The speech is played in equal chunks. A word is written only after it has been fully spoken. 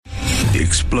The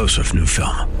explosive new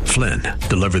film, Flynn,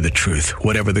 deliver the truth,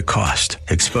 whatever the cost,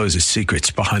 exposes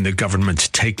secrets behind the government's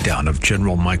takedown of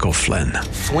General Michael Flynn.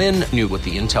 Flynn knew what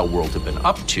the intel world had been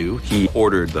up to. He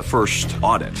ordered the first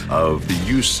audit of the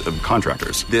use of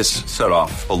contractors. This set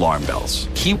off alarm bells.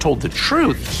 He told the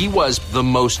truth. He was the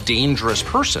most dangerous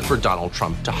person for Donald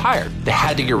Trump to hire. They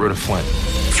had to get rid of Flynn.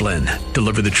 Flynn,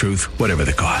 deliver the truth, whatever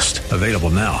the cost. Available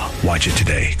now. Watch it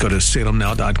today. Go to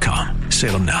salemnow.com.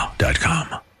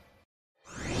 salemnow.com.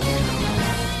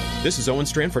 This is Owen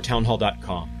Strachan for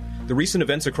townhall.com. The recent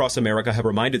events across America have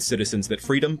reminded citizens that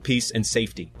freedom, peace, and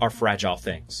safety are fragile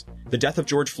things. The death of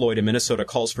George Floyd in Minnesota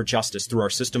calls for justice through our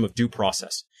system of due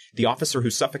process. The officer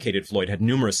who suffocated Floyd had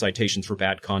numerous citations for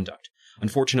bad conduct.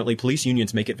 Unfortunately, police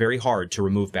unions make it very hard to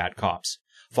remove bad cops.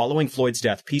 Following Floyd's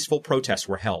death, peaceful protests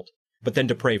were held, but then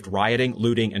depraved rioting,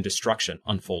 looting, and destruction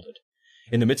unfolded.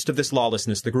 In the midst of this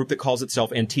lawlessness, the group that calls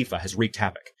itself Antifa has wreaked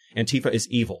havoc. Antifa is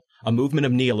evil, a movement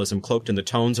of nihilism cloaked in the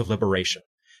tones of liberation.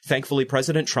 Thankfully,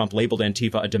 President Trump labeled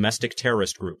Antifa a domestic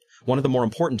terrorist group, one of the more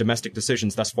important domestic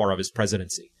decisions thus far of his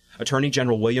presidency. Attorney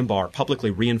General William Barr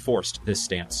publicly reinforced this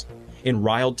stance. In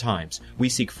riled times, we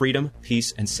seek freedom,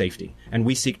 peace, and safety, and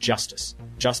we seek justice.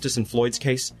 Justice in Floyd's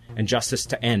case, and justice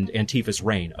to end Antifa's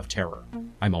reign of terror.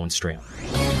 I'm Owen Strachan.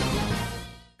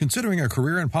 Considering a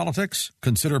career in politics?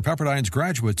 Consider Pepperdine's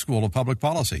Graduate School of Public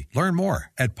Policy. Learn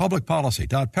more at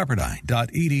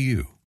publicpolicy.pepperdine.edu.